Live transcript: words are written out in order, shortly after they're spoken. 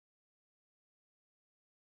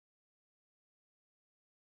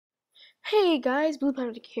Hey guys, Blue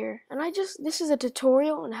Panic here, and this is a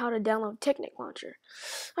tutorial on how to download Technic Launcher.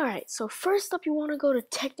 Alright, so first up you want to go to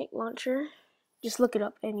Technic Launcher, just look it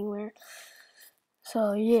up anywhere.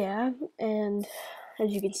 So yeah, and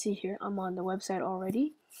as you can see here, I'm on the website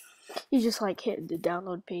already. You just hit the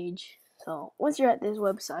download page. So once you're at this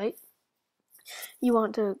website, you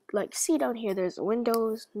want to see down here there's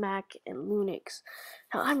Windows, Mac, and Linux.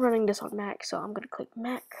 Now I'm running this on Mac, so I'm gonna click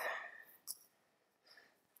Mac.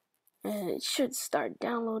 And it should start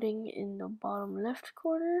downloading in the bottom left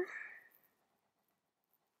corner.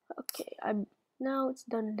 Okay, now it's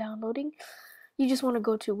done downloading. You just want to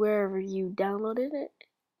go to wherever you downloaded it.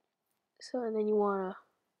 So and then you want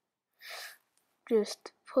to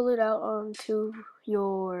just pull it out onto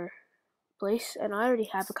your place. And I already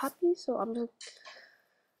have a copy, so I'm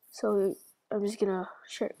just gonna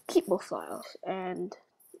keep both files. And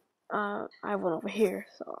I have one over here,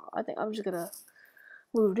 so I think I'm just gonna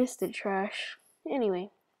move this to the trash.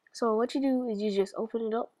 Anyway, so what you do is you just open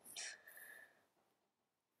it up.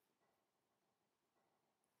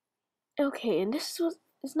 Okay, and this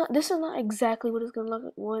is not exactly what it's gonna look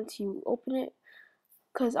like once you open it,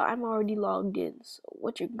 because I'm already logged in. So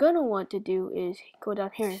what you're gonna want to do is go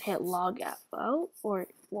down here and hit log app out, or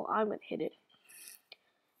well, I'm gonna hit it.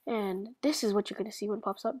 And this is what you're gonna see when it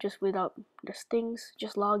pops up, just without the stings.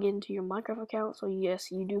 Just log into your Minecraft account. So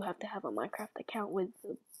yes, you do have to have a Minecraft account with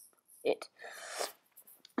it.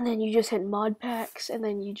 And then you just hit mod packs, and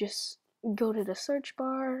then you just go to the search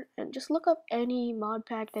bar and just look up any mod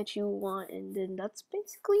pack that you want, and then that's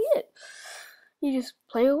basically it. You just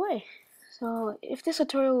play away. So if this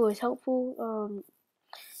tutorial was helpful,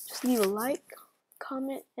 just leave a like,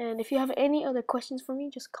 comment, and if you have any other questions for me,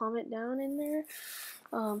 just comment down in there.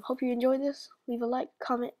 Hope you enjoyed this. Leave a like,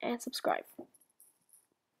 comment, and subscribe.